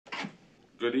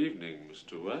Good evening,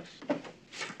 Mr. West.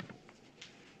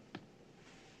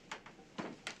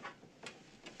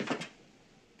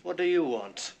 What do you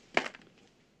want?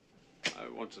 I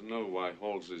want to know why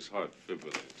Halsey's heart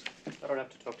fibrillates. I don't have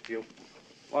to talk to you.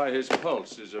 Why his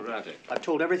pulse is erratic. I've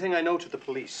told everything I know to the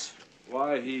police.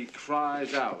 Why he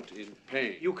cries out in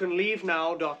pain. You can leave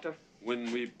now, Doctor.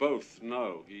 When we both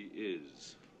know he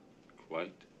is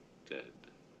quite dead.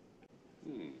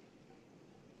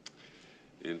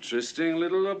 Interesting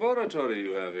little laboratory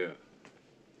you have here.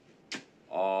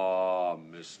 Ah,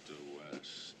 Mr.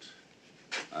 West.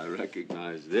 I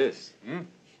recognize this.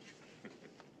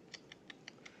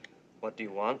 What do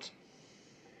you want?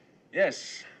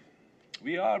 Yes,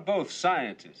 we are both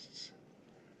scientists.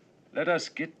 Let us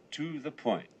get to the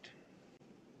point.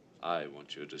 I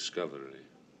want your discovery.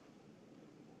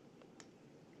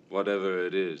 Whatever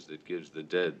it is that gives the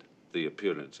dead the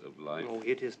appearance of life. No,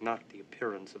 it is not the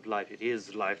appearance of life. It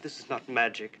is life. This is not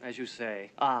magic. As you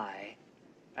say, I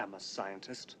am a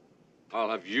scientist. I'll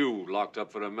have you locked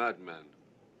up for a madman.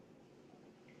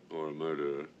 Or a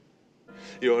murderer.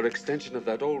 Your extension of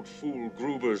that old fool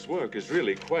Gruber's work is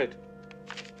really quite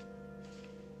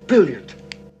brilliant.